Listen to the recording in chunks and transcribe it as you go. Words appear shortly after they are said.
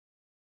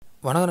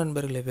வணக்கம்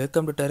நண்பர்களே,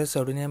 welcome to terrace.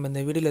 அப்படின்னு நம்ம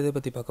இந்த வீடியோவில் எதை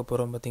பற்றி பார்க்க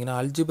போகிறோம் பார்த்தீங்கன்னா,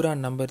 அல்ஜிப்ரா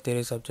அண்ட் நம்பர்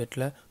தியரி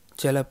சப்ஜெக்ட்டில்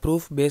சில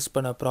ப்ரூஃப் பேஸ்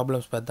பண்ண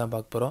ப்ராப்ளம்ஸ் பார்த்து தான்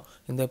பார்க்க போகிறோம்.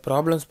 இந்த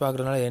ப்ராப்ளம்ஸ்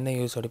பார்க்குறதுனால என்ன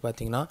யூஸ் அப்படி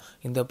பார்த்தீங்கன்னா,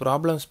 இந்த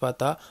ப்ராப்ளம்ஸ்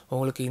பார்த்தா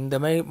உங்களுக்கு இந்த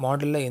மாதிரி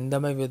மாடலில் எந்த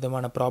மாதிரி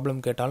விதமான ப்ராப்ளம்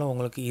கேட்டாலும்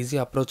உங்களுக்கு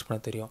ஈஸியாக அப்ரோச் பண்ண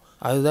தெரியும்.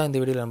 அதுதான் இந்த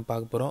வீடியோவில் நம்ம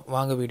பார்க்க போகிறோம்.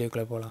 வாங்க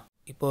வீடியோக்குள்ளே போகலாம்.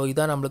 இப்போது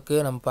இதான்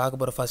நம்ம பார்க்க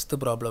போகிற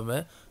ஃபஸ்ட்டு ப்ராப்ளமு.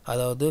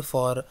 அதாவது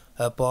for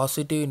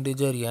positive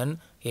integer n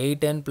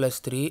 8n +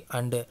 3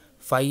 and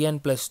 5n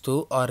 + 2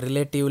 R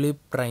relatively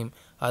prime.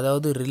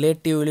 அதாவது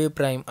ரிலேட்டிவ்லி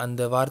ப்ரைம்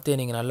அந்த வார்த்தையை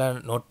நீங்கள் நல்லா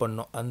நோட்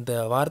பண்ணணும். அந்த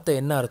வார்த்தை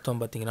என்ன அர்த்தம்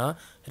பார்த்தீங்கன்னா,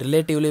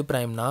 ரிலேட்டிவ்லி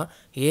ப்ரைம்னா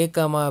a,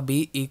 b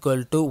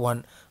 = 1.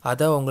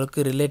 அதான்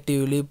உங்களுக்கு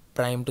ரிலேட்டிவ்லி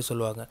ப்ரைம்ட்டு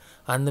சொல்லுவாங்க.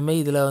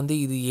 அந்தமாரி இதில்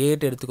இது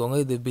ஏட்டு எடுத்துக்கோங்க,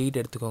 இது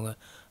பீட் எடுத்துக்கோங்க.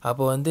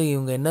 அப்போ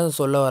இவங்க என்ன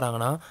சொல்ல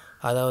வராங்கன்னா,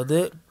 அதாவது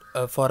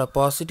ஃபார் அ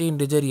பாசிட்டிவ்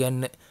இன்டிஜர்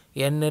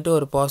என்னட்டு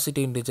ஒரு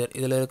பாசிட்டிவ் இன்டிஜர்,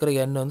 இதில் இருக்கிற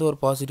n ஒரு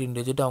பாசிட்டிவ்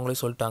இன்டிஜர்ட்டு அவங்களே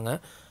சொல்லிட்டாங்க.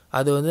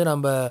 அது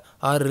நம்ம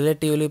ஆர்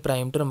ரிலேட்டிவ்லி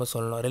ப்ரைம்ட்டு நம்ம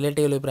சொல்லணும்.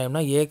 ரிலேட்டிவ்லி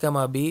ப்ரைம்னா a,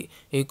 b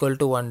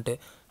 = 1ட்டு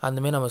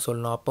அந்தமாரி நம்ம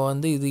சொல்லணும். அப்போ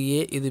இது ஏ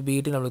இது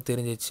பிட்டு நம்மளுக்கு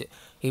தெரிஞ்சிச்சு.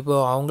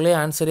 இப்போது அவங்களே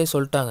ஆன்சரே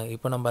சொல்லிட்டாங்க.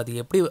 இப்போ நம்ம அது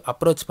எப்படி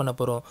அப்ரோச் பண்ண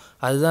போகிறோம்,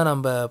 அதுதான்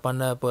நம்ம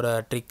பண்ண போகிற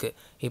ட்ரிக்கு.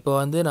 இப்போ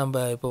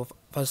இப்போ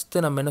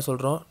ஃபஸ்ட்டு நம்ம என்ன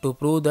சொல்கிறோம், to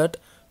prove that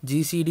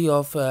GCD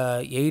of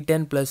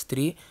 8n +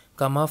 3,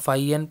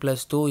 5n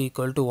 + 2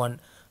 = 1.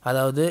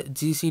 அதாவது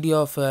GCD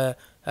of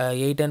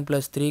 8n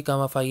 + 3,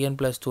 5n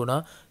 + 2னா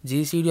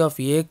GCD of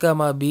a,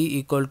 b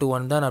 =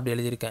 1 தான் நான் அப்படி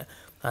எழுதியிருக்கேன்.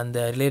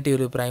 அந்த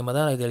ரிலேட்டிவ் ப்ரைமை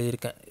தான் நான் இது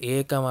எழுதியிருக்கேன்.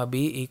 a,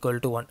 b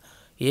 = 1.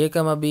 a,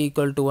 b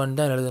 = 1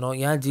 தான் எழுதணும்.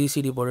 ஏன்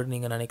ஜிசிடி போட்டுட்டு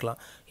நீங்கள் நினைக்கலாம்.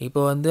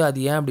 இப்போ அது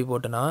ஏன் அப்படி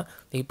போட்டேன்னா,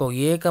 இப்போ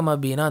a,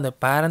 bனா அந்த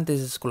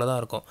பேரந்தசிஸ்குள்ளே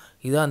தான் இருக்கும்.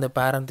 இதுதான் அந்த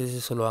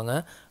பேரந்தசிஸ் சொல்லுவாங்க.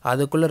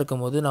 அதுக்குள்ளே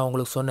இருக்கும்போது நான்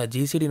உங்களுக்கு சொன்னேன்,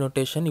 ஜிசிடி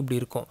நோட்டேஷன் இப்படி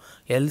இருக்கும்.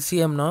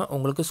 எல்சிஎம்னா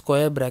உங்களுக்கு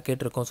ஸ்கொயர்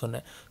ப்ராக்கெட் இருக்கும்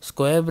சொன்னேன்.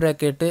 ஸ்கொயர்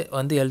ப்ராக்கெட்டு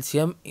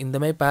எல்சிஎம்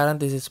இந்தமாதிரி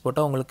பேரந்தசிஸ்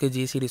போட்டால் உங்களுக்கு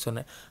ஜிசிடி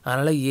சொன்னேன்.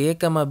 அதனால் a,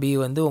 b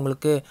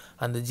உங்களுக்கு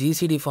அந்த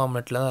ஜிசிடி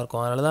ஃபார்மேட்டில் தான்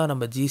இருக்கும். அதனால தான்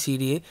நம்ம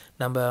ஜிசிடி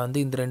நம்ம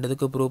இந்த ரெண்டு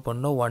இதுக்கு ப்ரூவ்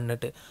பண்ணோம்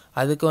 1ட்டு.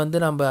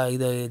 அதுக்கு நம்ம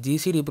இதை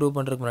ஜிசிடி ப்ரூவ்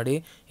பண்ணுறதுக்கு முன்னாடி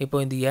இப்போ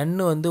இந்த n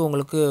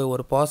உங்களுக்கு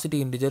ஒரு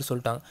பாசிட்டிவ் இன்டிஜர்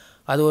சொல்லிட்டாங்க.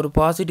 அது ஒரு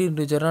பாசிட்டிவ்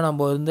இன்டிஜர்னால்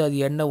நம்ம அது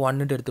என்ன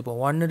 1ட்டு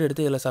எடுத்துப்போம். 1ட்டு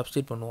எடுத்து இதில்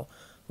சப்ஸ்டிட் பண்ணுவோம்.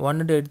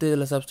 1ட்டு எடுத்து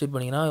இதில் சப்ஸ்டிட்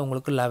பண்ணிங்கன்னா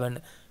உங்களுக்கு 11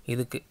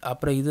 இதுக்கு.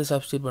 அப்புறம் இது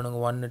சப்ஸ்டிட் பண்ணுங்க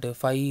 1ட்டு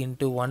 5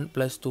 × 1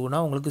 + 2னா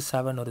உங்களுக்கு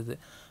 7 வருது.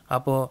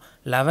 அப்போது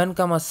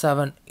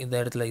 11,7 இந்த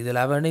இடத்துல இது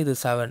 11 இது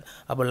 7.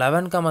 அப்போ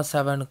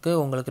 11,7க்கு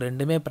உங்களுக்கு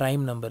ரெண்டுமே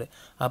ப்ரைம் நம்பரு.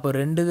 அப்போ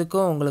ரெண்டு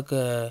இதுக்கும் உங்களுக்கு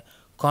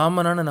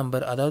காமனான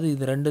நம்பர், அதாவது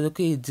இது ரெண்டு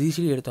இதுக்கு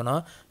ஜிசிடி எடுத்தோன்னா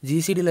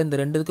ஜிசிடியில் இந்த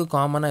ரெண்டு இதுக்கு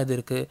காமனாக இது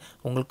இருக்குது.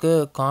 உங்களுக்கு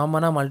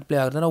காமனாக மல்டிப்ளை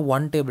ஆகுதுன்னா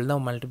 1 டேபிள்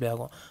தான் மல்டிப்ளை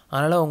ஆகும்.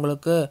 அதனால்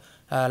உங்களுக்கு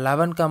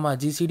 11,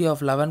 ஜிசிடி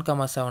ஆஃப்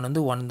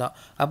 11,7 1 தான்.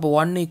 அப்போ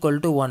 1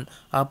 = 1.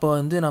 அப்போ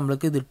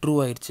நம்மளுக்கு இது ட்ரூ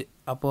ஆயிடுச்சு.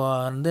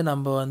 அப்போது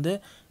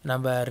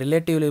நம்ம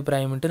ரிலேட்டிவ்லி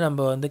ப்ரைம்ட்டு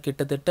நம்ம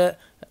கிட்டத்தட்ட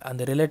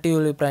அந்த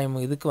ரிலேட்டிவ்லி ப்ரைம்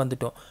இதுக்கு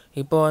வந்துட்டோம்.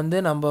 இப்போ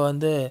நம்ம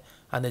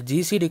அந்த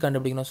ஜிசிடி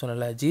கண்டுபிடிக்கணும்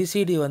சொன்னல.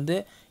 ஜிசிடி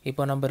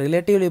இப்போ நம்ம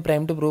ரிலேட்டிவ்லி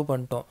ப்ரைம்ட்டு ப்ரூவ்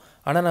பண்ணிட்டோம்.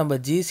 ஆனால் நம்ம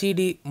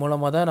ஜிசிடி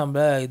மூலமாக தான்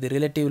நம்ம இது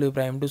ரிலேட்டிவ்லி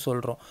ப்ரைம்ட்டு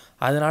சொல்கிறோம்.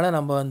 அதனால்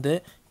நம்ம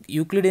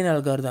யூக்ளிடியன்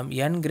அல்காரிதம்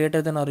n ≥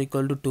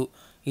 2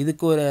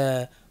 இதுக்கு ஒரு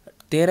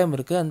தேரம்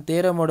இருக்குது. அந்த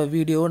தேரமோட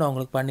வீடியோவும் நான்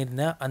உங்களுக்கு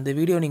பண்ணியிருந்தேன். அந்த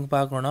வீடியோ நீங்கள்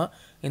பார்க்கணுன்னா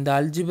இந்த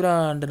அல்ஜிப்ரா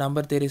அண்ட்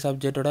நம்பர் தியரி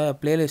சப்ஜெக்டோட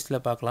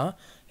ப்ளேலிஸ்ட்டில் பார்க்கலாம்.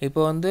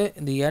 இப்போ இந்த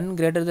n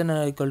 ≥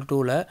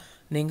 2ல்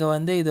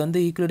நீங்கள்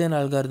இது யூக்ளிடியன்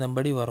அல்காரிதம்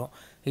படி வரும்.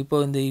 இப்போ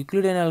இந்த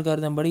யூக்ளிடியன்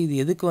அல்காரிதம் படி இது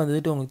எதுக்கு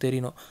வந்துட்டு உங்களுக்கு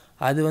தெரியணும்.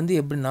 அது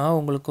எப்படின்னா,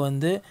 உங்களுக்கு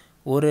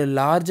ஒரு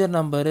லார்ஜர்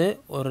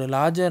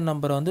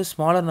நம்பரை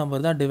ஸ்மாலர்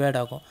நம்பர் தான் டிவைட்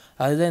ஆகும்.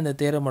 அதுதான் இந்த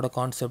தேரமோட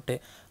கான்செப்ட்டு.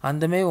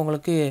 அந்தமாரி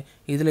உங்களுக்கு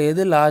இதில்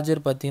எது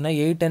லார்ஜர் பார்த்தீங்கன்னா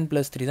 8n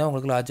 + 3 தான்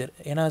உங்களுக்கு லார்ஜர்.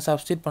 ஏன்னா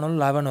சப்ஸ்டிட்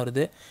பண்ணாலும் 11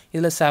 வருது,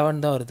 இதில்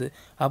 7 தான் வருது.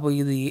 அப்போ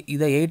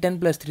இதை 8n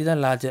 + 3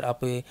 தான் லார்ஜர்.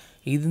 அப்போ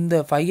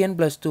இந்த 5n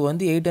 +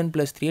 2 8n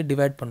 + 3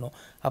 டிவைட் பண்ணும்.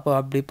 அப்போ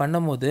அப்படி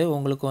பண்ணும்போது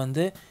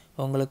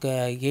உங்களுக்கு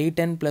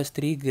 8n +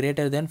 3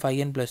 >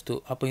 5n + 2.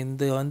 அப்போ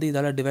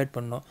இதால் டிவைட்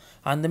பண்ணணும்.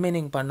 அந்தமாரி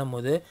நீங்கள்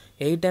பண்ணும்போது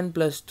 8n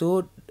 + 2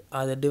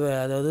 அதை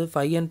அதாவது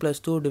 5n +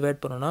 2 டிவைட்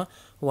பண்ணோன்னா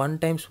 1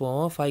 டைம்ஸ்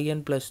போவோம். 5n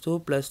 + 2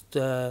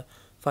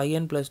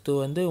 5n +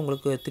 2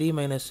 உங்களுக்கு 3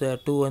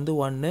 - 2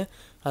 1.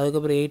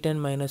 அதுக்கப்புறம் 8n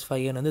 -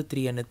 5n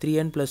 3n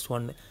 3n +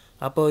 1.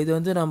 அப்போ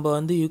இது நம்ம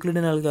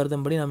யூக்ளிடியன்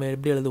அல்காரிதம் படி நம்ம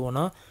எப்படி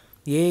எழுதுவோம்னா,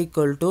 a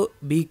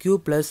 = bq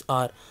 +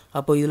 r.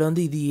 அப்போ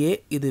இதில் இது a,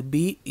 இது b,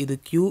 இது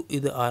q,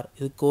 இது r.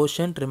 இது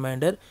கோஷன்ட்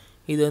ரிமைண்டர்.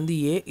 இது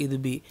a, இது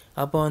b.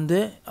 அப்போ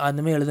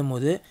அந்தமாதிரி எழுதும்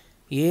போது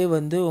a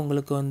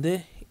உங்களுக்கு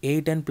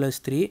 8n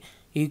 + 3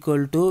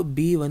 = b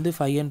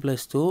 5n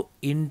 + 2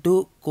 into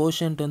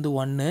quotient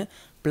 1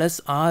 plus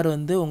r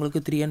உங்களுக்கு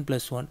 3n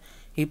 + 1.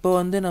 இப்போ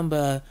நம்ம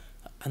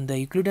அந்த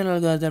யூக்ளிடியன்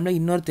அல்காரிதமில்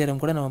இன்னொரு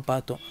தேரம் கூட நம்ம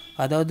பார்த்தோம்.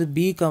 அதாவது b,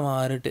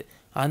 rட்டு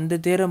அந்த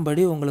தேரம்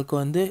படி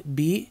உங்களுக்கு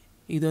b,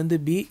 இது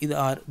b, இது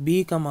r. b,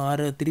 r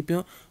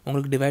திருப்பியும்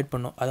உங்களுக்கு டிவைட்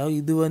பண்ணும். அதாவது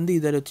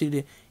இதை வச்சு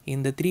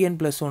இந்த 3n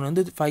 +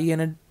 1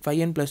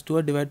 5n +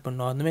 2 டிவைட்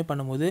பண்ணும். அந்தமாதிரி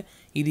பண்ணும்போது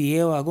இது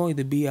a ஆகும்,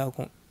 இது b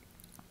ஆகும்.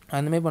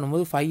 அந்தமாதிரி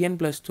பண்ணும்போது 5n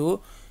 + 2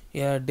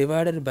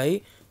 டிவைடட் பை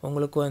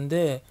உங்களுக்கு வந்து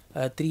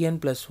 3n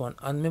 + 1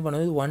 அந்தமாதிரி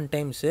பண்ணும்போது 1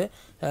 டைம்ஸு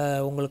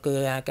உங்களுக்கு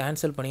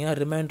கேன்சல் பண்ணிங்கன்னா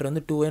ரிமைண்டர்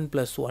வந்து 2n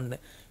 + 1.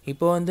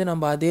 இப்போ வந்து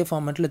நம்ம அதே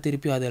ஃபார்மேட்டில்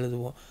திருப்பி அதை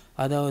எழுதுவோம்.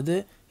 அதாவது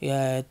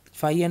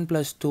 5n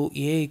 + 2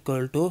 a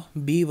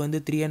 = b வந்து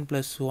 3n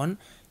 + 1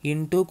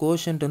 இன்ட்டு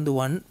கோஷன்ட் வந்து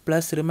 1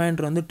 ப்ளஸ்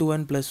ரிமைண்டர் வந்து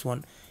 2n +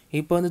 1.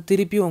 இப்போ வந்து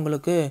திருப்பி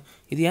உங்களுக்கு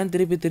இது ஏன்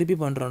திருப்பி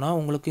பண்ணுறோன்னா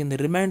உங்களுக்கு இந்த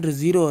ரிமைண்டர்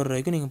 0 வர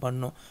வரைக்கும் நீங்கள்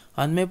பண்ணணும்.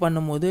 அதுமாதிரி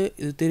பண்ணும்போது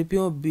இது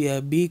திருப்பியும்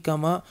b,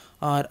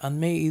 r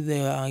அதுமாதிரி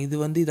இது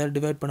வந்து இதை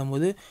டிவைட்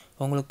பண்ணும்போது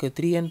உங்களுக்கு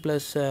 3n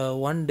 +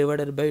 1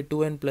 /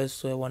 2n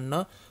 +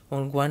 1னா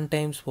உங்களுக்கு 1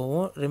 டைம்ஸ்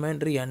போகும்,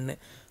 ரிமைண்டர் n.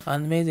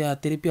 அதுமாரி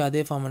திருப்பி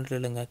அதே ஃபார்மேட்டில்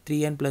இல்லைங்க.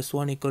 3n +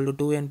 1 =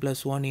 2n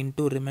 + 1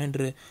 into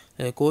reminder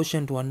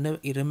quotient 1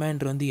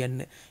 reminder வந்து n.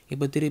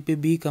 இப்போ திருப்பி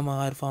b,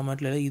 r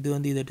ஃபார்மேட்டில் இது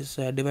வந்து இதை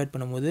டிவைட்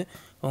பண்ணும்போது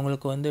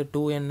உங்களுக்கு வந்து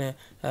 2n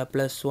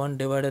 + 1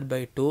 /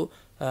 2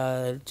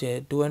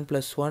 2n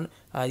 + 1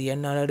 அது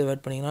n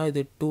டிவைட் பண்ணிங்கன்னா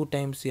இது 2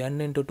 டைம்ஸ் n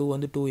 × 2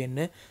 வந்து 2n.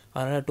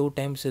 அதனால் 2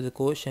 டைம்ஸ் இது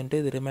கோஷன்ட்டு,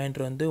 இது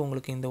ரிமைண்டர் வந்து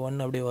உங்களுக்கு இந்த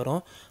 1 அப்படியே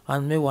வரும்.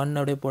 அதுமாதிரி 1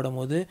 அப்படியே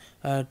போடும்போது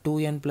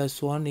 2n +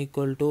 1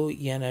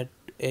 =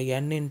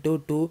 n ×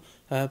 2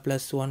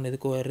 + 1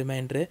 இதுக்கு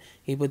ரிமைண்டரு.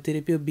 இப்போ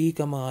திருப்பி b,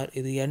 r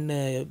இது n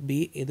b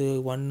இது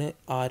 1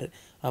 r.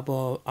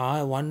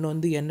 அப்போது 1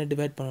 வந்து n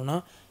டிவைட் பண்ணோன்னா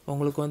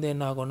உங்களுக்கு வந்து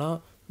என்ன ஆகும்னா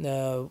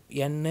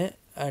n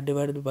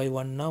 /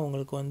 1னா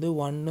உங்களுக்கு வந்து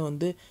 1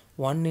 வந்து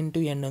 1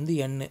 × n வந்து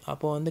n.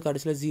 அப்போ வந்து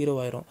கடைசியில் 0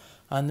 ஆயிரும்.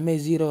 அந்தமாரி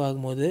 0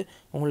 ஆகும்போது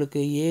உங்களுக்கு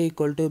a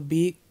 =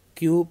 b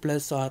q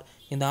 + r.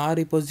 இந்த r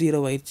இப்போ 0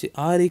 ஆயிடுச்சு.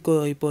 r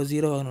இப்போ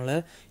 0 ஆகனால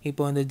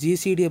இப்போ அந்த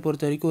ஜிசிடியை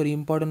பொறுத்த வரைக்கும் ஒரு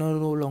இம்பார்ட்டன்டான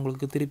ரூல்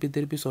உங்களுக்கு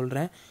திருப்பி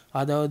சொல்கிறேன்.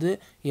 அதாவது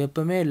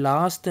எப்போவுமே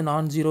லாஸ்ட்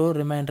நான்-ஜீரோ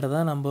ரிமைண்டர்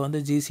தான் நம்ம வந்து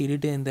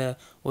ஜிசிடிட்டு இந்த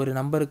ஒரு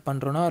நம்பருக்கு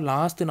பண்ணுறோன்னா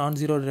லாஸ்ட்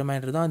நான்-ஜீரோ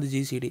ரிமைண்டர் தான் அந்த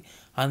ஜிசிடி.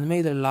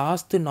 அதுமாதிரி இதில்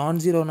லாஸ்ட்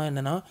நான்-ஜீரோனா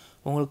என்னென்னா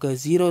உங்களுக்கு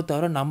 0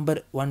 தவிர நம்பர்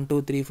 1 2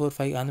 3 4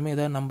 5 அந்தமாதிரி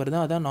ஏதாவது நம்பர்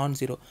தான் அதான்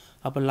நான்-ஜீரோ.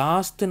 அப்போ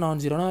லாஸ்ட்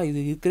நான்-ஜீரோனா இது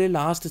இருக்கிற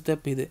லாஸ்ட்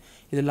ஸ்டெப் இது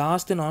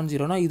லாஸ்ட்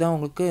நான்-ஜீரோனா இதான்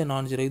உங்களுக்கு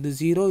நான்-ஜீரோ. இது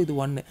 0 இது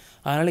 1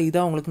 அதனால்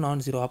இதான் உங்களுக்கு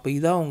நான்-ஜீரோ. அப்போ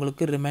இதான்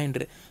உங்களுக்கு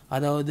ரிமைண்டர்.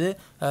 அதாவது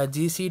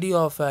ஜிசிடி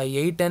ஆஃப்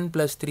 8n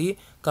 + 3,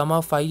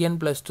 5n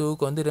 +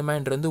 2க்கு வந்து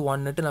ரிமைண்டர் வந்து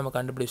 1ட்டு நம்ம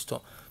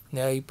கண்டுபிடிச்சிட்டோம்.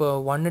 இப்போ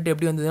 1ட்டு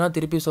எப்படி வந்ததுன்னா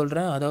திருப்பி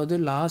சொல்கிறேன். அதாவது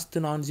லாஸ்ட்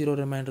நான்-ஜீரோ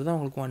ரிமைண்டர் தான்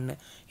உங்களுக்கு 1.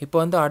 இப்போ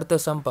வந்து அடுத்த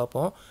சம்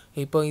பார்ப்போம்.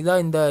 இப்போ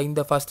இதான்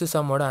இந்த ஃபஸ்ட்டு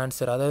சம்மோட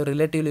ஆன்சர். அதாவது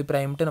ரிலேட்டிவ்லி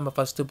ப்ரைம்ட்டு நம்ம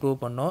ஃபஸ்ட்டு ப்ரூவ்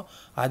பண்ணோம்.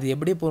 அது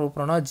எப்படி ப்ரூவ்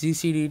பண்ணோம்னா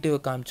ஜிசிடிட்டு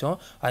காமிச்சோம்.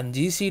 அந்த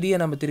ஜிசிடியை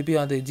நம்ம திருப்பி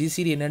அது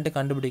ஜிசிடி என்னன்ட்டு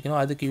கண்டுபிடிக்கணும்.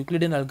 அதுக்கு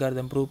யூக்ளிடியன்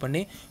அல்காரிதம் ப்ரூவ்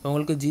பண்ணி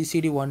உங்களுக்கு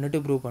ஜிசிடி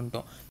 1ட்டு ப்ரூவ்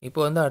பண்ணிட்டோம். இப்போ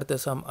வந்து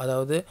அடுத்த சம்,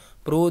 அதாவது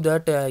prove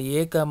that a,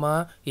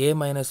 a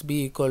 - b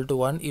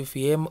 = 1 if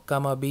a,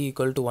 b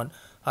 = 1.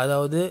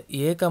 அதாவது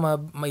a,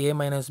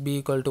 b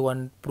 = 1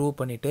 ப்ரூவ்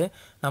பண்ணிவிட்டு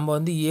நம்ம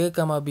வந்து a,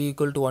 b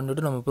 =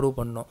 1 நம்ம ப்ரூவ்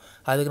பண்ணணும்.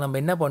 அதுக்கு நம்ம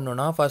என்ன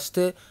பண்ணோம்னா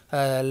first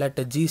let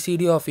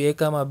GCD of a,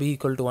 b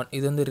 = 1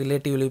 இது வந்து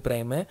ரிலேட்டிவ்லி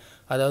ப்ரைமு.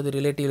 அதாவது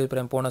ரிலேட்டிவ்லி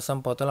ப்ரைம் போன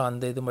சம் பார்த்தாலும்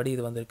அந்த இது மாதிரி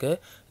இது வந்திருக்கு.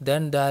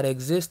 தென் there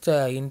exist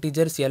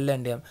integers l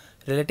and m.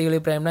 Relatively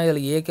ப்ரைம்னா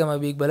இதில் a,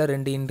 bக்கு பதிலாக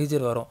 2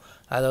 இன்டிஜர் வரும்.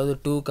 அதாவது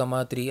 2,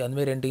 3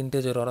 அதுமாதிரி 2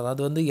 இன்டிஜர் வரும்.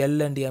 அது வந்து l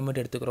and m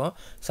எடுத்துக்கிறோம்.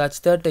 such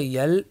that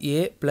l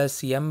a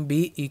 + m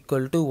b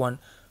 = 1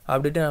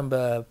 அப்படின்ட்டு நம்ம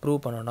ப்ரூவ்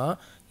பண்ணோன்னா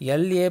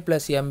LA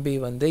 + MB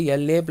வந்து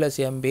LA +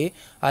 MB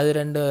அது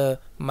 2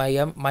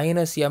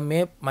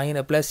 -MA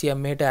 +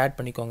 MAட்டு ஆட்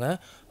பண்ணிக்கோங்க.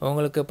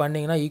 உங்களுக்கு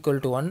பண்ணிங்கன்னா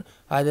 = 1.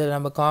 அது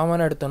நம்ம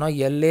காமனாக எடுத்தோன்னா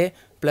LA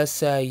 +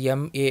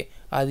 MA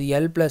அது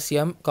L +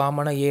 M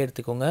காமனாக A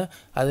எடுத்துக்கோங்க.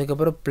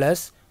 அதுக்கப்புறம்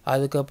ப்ளஸ்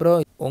அதுக்கப்புறம்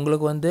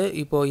உங்களுக்கு வந்து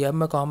இப்போது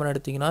M காமனாக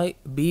எடுத்திங்கன்னா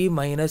B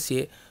 -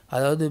 A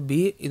அதாவது B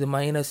இது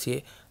 -A.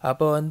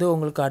 அப்போ வந்து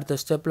உங்களுக்கு அடுத்த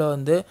ஸ்டெப்பில்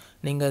வந்து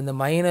நீங்கள் இந்த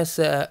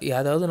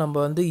அதாவது நம்ம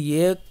வந்து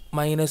A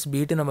 -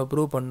 Bட்டு நம்ம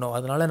ப்ரூவ் பண்ணோம்.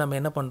 அதனால் நம்ம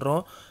என்ன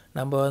பண்ணுறோம்,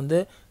 நம்ம வந்து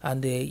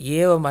அந்த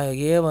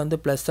ஏ வந்து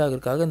ப்ளஸ்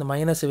ஆகிறதுக்காக இந்த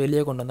மைனஸை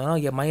வெளியே கொண்டு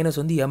வந்தோம்னா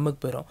மைனஸ் வந்து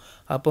எம்முக்கு போயிடும்.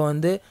 அப்போ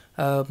வந்து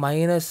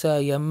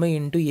 -m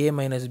 × a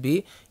 - b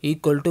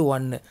 =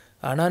 1.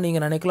 ஆனால்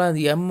நீங்கள் நினைக்கலாம்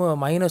அது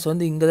மைனஸ்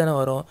வந்து இங்கே தானே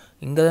வரும்,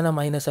 இங்கே தானே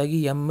மைனஸ் ஆகி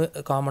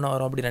காமனாக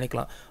வரும் அப்படி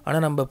நினைக்கலாம்.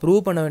 ஆனால் நம்ம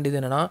ப்ரூவ் பண்ண வேண்டியது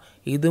என்னென்னா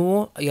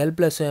இதுவும் L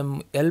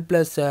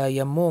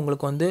 + M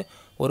உங்களுக்கு வந்து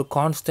ஒரு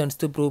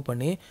கான்ஸ்டன்ட்ஸ்ட்டு ப்ரூவ்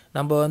பண்ணி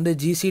நம்ம வந்து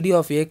GCD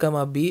of a,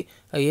 b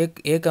a,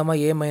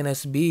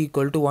 b =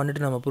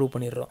 1ட்டு நம்ம ப்ரூவ்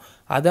பண்ணிடுறோம்.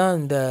 அதான்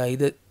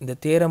இந்த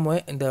தேரமே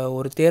இந்த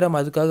ஒரு தேரம்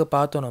அதுக்காக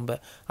பார்த்தோம் நம்ம.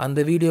 அந்த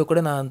வீடியோ கூட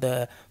நான் அந்த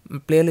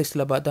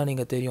பிளேலிஸ்ட்டில் பார்த்தா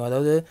நீங்கள் தெரியும்.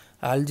 அதாவது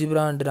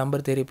அல்ஜிப்ரா அண்ட்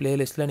நம்பர் தியரி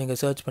பிளேலிஸ்ட்டில் நீங்கள்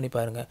சர்ச் பண்ணி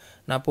பாருங்கள்,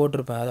 நான்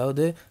போட்டிருப்பேன்.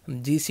 அதாவது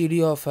ஜிசிடி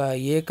ஆஃப் a,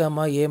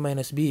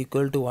 - b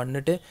 =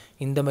 1ட்டு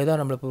இந்த மாதிரி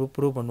தான் நம்மளை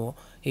ப்ரூவ் பண்ணுவோம்.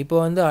 இப்போ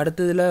வந்து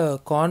அடுத்ததில்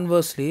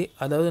கான்வர்ஸ்லி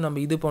அதாவது நம்ம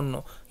இது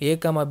பண்ணணும் a,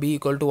 b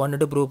 =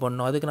 1ட்டு ப்ரூவ்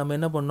பண்ணணும். அதுக்கு நம்ம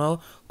என்ன பண்ணோம்,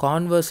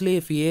 conversely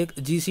if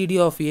GCD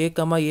of a,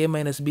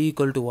 - b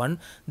 = 1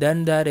 then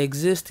there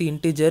exist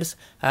integers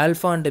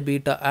alpha and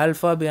beta.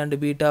 alpha and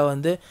beta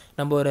வந்து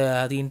நம்ம ஒரு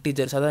அது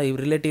இன்டிஜர்ஸ், அதான்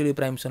ரிலேட்டிவ்லி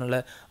ப்ரைம் சொன்னல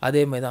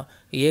அதே மாதிரி தான்.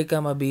 a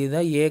comma b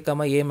தான் a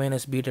comma a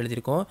minus b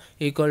எழுதியிருக்கோம்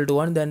equal to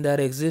 1 then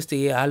there exists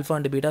a alpha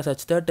and beta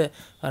such that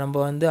நம்ம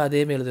வந்து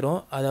அதே மாதிரி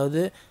எழுதுகிறோம்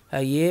அதாவது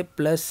a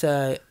plus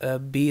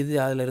b இது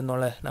அதில்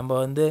இருந்தோம்ல நம்ம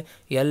வந்து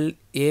l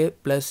a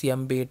plus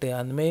m beta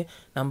அந்தமாதிரி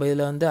நம்ம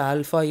இதில் வந்து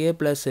alpha a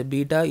plus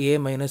beta a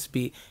minus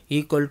b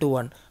equal to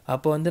 1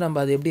 அப்போ வந்து நம்ம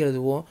அது எப்படி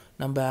எழுதுவோம்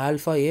நம்ம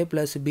alpha a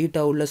plus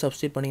beta உள்ள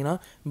சப்ஸ்டிட் பண்ணிங்கன்னா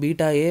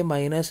beta a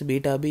minus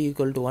beta b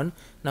equal to 1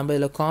 நம்ம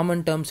இதில்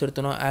காமன் டேர்ம்ஸ்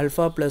எடுத்தோம்னா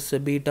alpha plus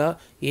beta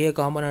a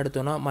common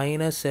எடுத்தோம்னா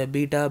minus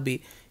beta b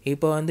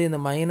இப்போ வந்து இந்த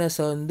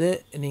மைனஸை வந்து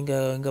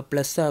நீங்கள் இங்கே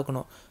ப்ளஸ்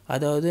ஆக்கணும்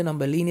அதாவது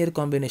நம்ம லீனியர்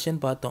காம்பினேஷன்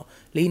பார்த்தோம்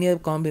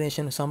லீனியர்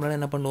காம்பினேஷன் சம்லாம்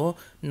என்ன பண்ணுவோம்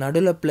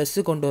நடுவில்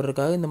ப்ளஸ்ஸு கொண்டு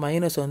வர்றதுக்காக இந்த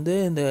மைனஸ் வந்து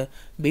இந்த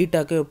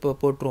பீட்டாக்கு இப்போ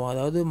போட்டுருவோம்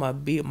அதாவது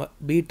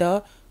பீட்டா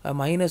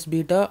மைனஸ்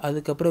பீட்டா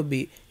அதுக்கப்புறம் பி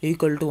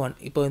ஈக்குவல் டு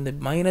 1 இப்போ இந்த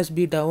மைனஸ்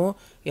பீட்டாவும்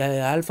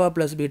ஆல்ஃபா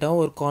ப்ளஸ்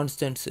பீட்டாவும் ஒரு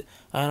கான்ஸ்டன்ட்ஸ்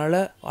அதனால்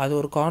அது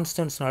ஒரு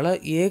கான்ஸ்டன்ட்ஸ்னால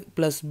ஏ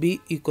ப்ளஸ் பி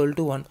ஈக்குவல்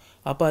டு 1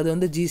 அப்போ அது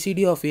வந்து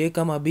GCD of A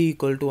comma B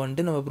equal to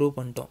 1 நம்ம ப்ரூவ்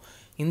பண்ணிட்டோம்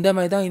இந்த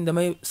மாதிரி தான் இந்த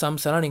மாதிரி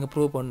சம்ஸ் எல்லாம் நீங்கள்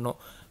ப்ரூவ் பண்ணணும்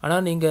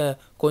ஆனால் நீங்கள்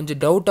கொஞ்சம்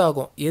டவுட்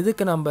ஆகும்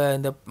எதுக்கு நம்ம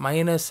இந்த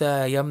மைனஸ்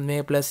எம்ஏ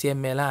ப்ளஸ்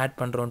எம்ஏலாம் ஆட்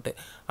பண்ணுறோன்ட்டு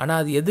ஆனால்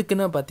அது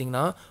எதுக்குன்னு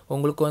பார்த்தீங்கன்னா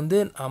உங்களுக்கு வந்து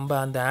நம்ம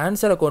அந்த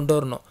ஆன்சரை கொண்டு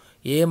வரணும்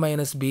ஏ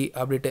மைனஸ் பி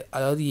அப்படின்ட்டு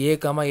அதாவது ஏ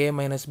கமா ஏ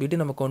மைனஸ்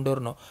பிட்டு நம்ம கொண்டு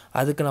வரணும்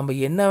அதுக்கு நம்ம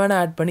என்ன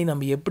வேணால் ஆட் பண்ணி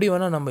நம்ம எப்படி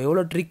வேணால் நம்ம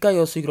எவ்வளோ ட்ரிக்காக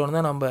யோசிக்கிறோன்னு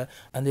தான் நம்ம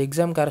அந்த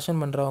எக்ஸாம்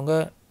கரெக்ஷன் பண்ணுறவங்க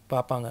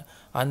பார்ப்பாங்க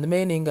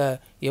அந்தமாரி நீங்கள்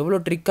எவ்வளோ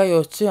ட்ரிக்காக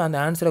யோசித்து அந்த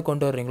ஆன்சரை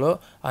கொண்டு வர்றீங்களோ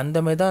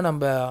அந்தமாரி தான்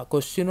நம்ம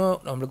கொஸ்டினும்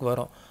நம்மளுக்கு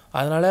வரும்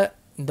அதனால்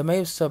இந்த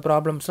மாதிரி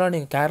ப்ராப்ளம்ஸ்லாம்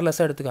நீங்கள்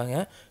கேர்லெஸ்ஸாக எடுத்துக்காங்க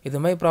இது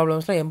மாதிரி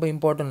ப்ராப்ளம்ஸ்லாம் ரொம்ப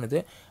இம்பார்ட்டன்ட் இது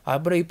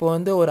அப்புறம் இப்போ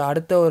வந்து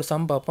அடுத்த ஒரு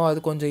சம் பார்ப்போம் அது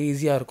கொஞ்சம்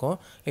ஈஸியாக இருக்கும்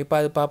இப்போ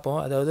அது பார்ப்போம்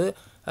அதாவது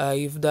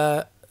if the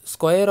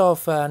square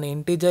of an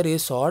integer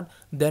is odd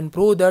then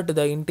prove that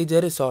the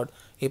integer is odd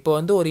இப்போ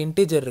வந்து ஒரு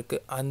இன்டிஜர்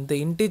இருக்குது அந்த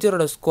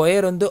இன்டிஜரோட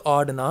ஸ்கொயர் வந்து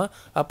ஆடுனா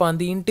அப்போ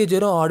அந்த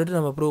இன்டிஜரும் ஆடுட்டு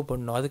நம்ம ப்ரூவ்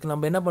பண்ணணும் அதுக்கு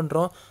நம்ம என்ன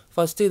பண்ணுறோம்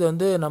ஃபஸ்ட்டு இது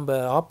வந்து நம்ம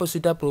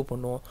ஆப்போசிட்டாக ப்ரூவ்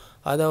பண்ணுவோம்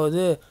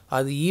அதாவது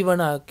அது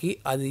ஈவன் ஆக்கி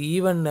அது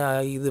ஈவன்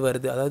இது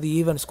வருது அதாவது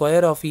ஈவன்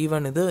ஸ்கொயர் ஆஃப்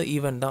ஈவன் இது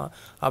ஈவன் தான்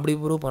அப்படி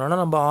ப்ரூவ் பண்ணோன்னா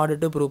நம்ம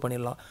ஆடிட்டு ப்ரூவ்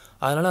பண்ணிடலாம்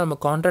அதனால் நம்ம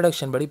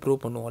கான்ட்ரடிக்ஷன் படி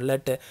ப்ரூவ் பண்ணுவோம்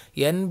let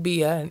n be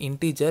an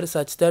integer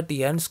such that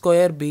n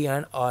square be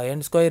an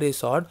n square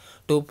is odd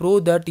to prove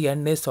that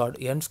n is odd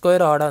n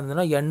square ஆடாக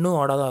இருந்ததுன்னா n-ம்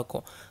ஆடாக தான்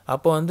இருக்கும்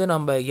அப்போ வந்து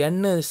நம்ம n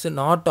is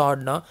not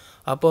oddனா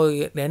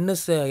அப்போது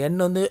n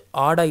வந்து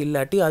ஆடாக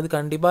இல்லாட்டி அது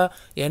கண்டிப்பாக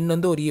n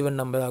வந்து ஒரு ஈவன்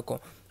நம்பர்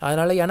ஆக்கும்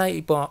அதனால் ஏன்னா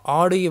இப்போ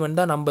ஆடு ஈவன்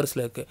தான்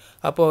நம்பர்ஸில் இருக்குது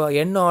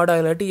அப்போது n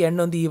ஆடாக இல்லாட்டி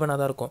n வந்து ஈவனாக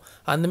தான் இருக்கும்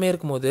அந்தமாரி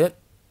இருக்கும்போது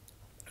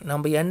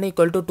நம்ம n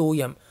equal to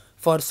 2m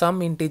for some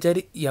integer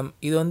m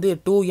இது வந்து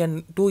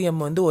 2m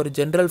வந்து ஒரு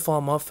ஜென்ரல்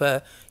ஃபார்ம் ஆஃப்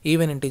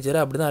ஈவன் இன்டிஜரை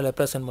அப்படி தான்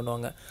ரெப்ரசன்ட்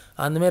பண்ணுவாங்க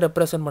அந்தமாரி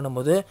ரெப்ரசன்ட்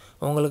பண்ணும்போது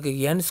உங்களுக்கு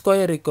n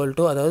ஸ்கொயர் ஈக்குவல்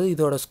டு அதாவது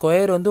இதோட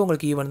ஸ்கொயர் வந்து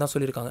உங்களுக்கு ஈவன் தான்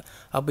சொல்லியிருக்காங்க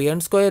அப்போ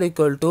n square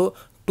equal to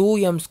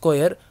 2m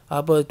square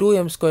அப்போ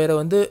 2m ஸ்கொயரை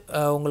வந்து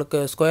உங்களுக்கு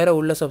ஸ்கொயரை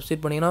உள்ளே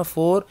சப்ஸ்டிட் பண்ணிங்கன்னா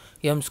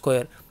 4m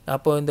ஸ்கொயர்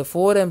அப்போ இந்த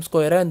 4m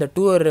ஸ்கொயரை இந்த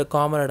 2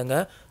 காமன் எடுங்க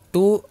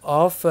 2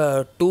 ஆஃப்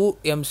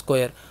 2m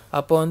ஸ்கொயர்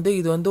அப்போ வந்து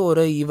இது வந்து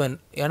ஒரு ஈவன்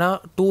ஏன்னா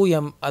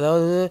 2m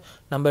அதாவது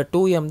நம்ம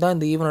 2m தான்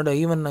இந்த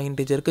ஈவன்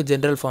இன்டிஜருக்கு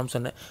ஜென்ரல் ஃபார்ம்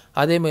சொன்னேன்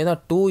அதேமாதிரி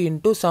தான் 2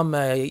 இன்ட்டு சம்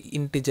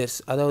இன்டிஜர்ஸ்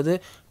அதாவது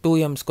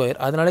 2m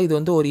ஸ்கொயர் அதனால் இது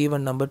வந்து ஒரு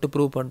ஈவன் நம்பர்ட்டு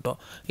ப்ரூவ் பண்ணிட்டோம்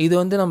இது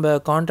வந்து நம்ம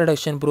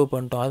கான்ட்ரடிக்ஷன் ப்ரூவ்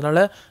பண்ணிட்டோம்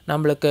அதனால்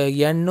நம்மளுக்கு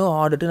n-ம்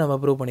ஆடிட்டு நம்ம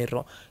ப்ரூவ்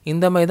பண்ணிடுறோம்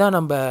இந்த மாதிரி தான்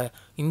நம்ம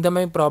இந்த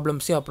மாதிரி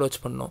ப்ராப்ளம்ஸையும்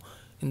அப்ரோச் பண்ணோம்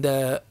இந்த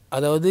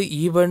அதாவது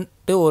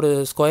ஈவன்ட்டு ஒரு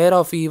ஸ்கொயர்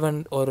ஆஃப் ஈவன்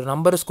ஒரு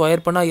நம்பர்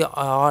ஸ்கொயர் பண்ணால்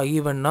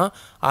ஈவன்னா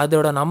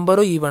அதோட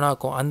நம்பரும்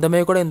ஈவனாகும்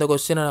அந்தமாதிரி கூட இந்த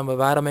கொஸ்டினை நம்ம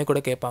வேறு மாதிரி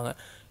கூட கேட்பாங்க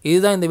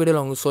இதுதான் இந்த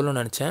வீடியோவில் உங்களுக்கு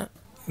சொல்லணும்னு நினச்சேன்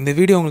இந்த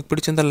வீடியோ உங்களுக்கு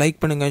பிடிச்சிருந்தால்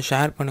லைக் பண்ணுங்கள்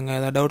ஷேர் பண்ணுங்கள்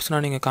ஏதாவது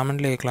டவுட்ஸ்னால் நீங்கள்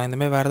கமெண்ட்டில் கேட்கலாம்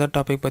இந்தமாதிரி வேறு ஏதாவது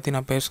டாபிக் பற்றி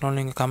நான் பேசணும்னு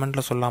நீங்கள்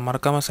கமெண்ட்டில் சொல்லலாம்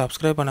மறக்காமல்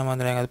சப்ஸ்கிரைப் பண்ண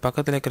வந்துடுங்க அது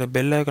பக்கத்தில் இருக்கிற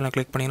பெல் ஐக்கனை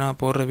கிளிக் பண்ணிங்கன்னா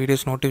போடுற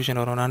வீடியோஸ்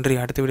நோட்டிஃபிகேஷன் வரும் நன்றி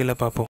அடுத்த வீடியோவில் பார்ப்போம்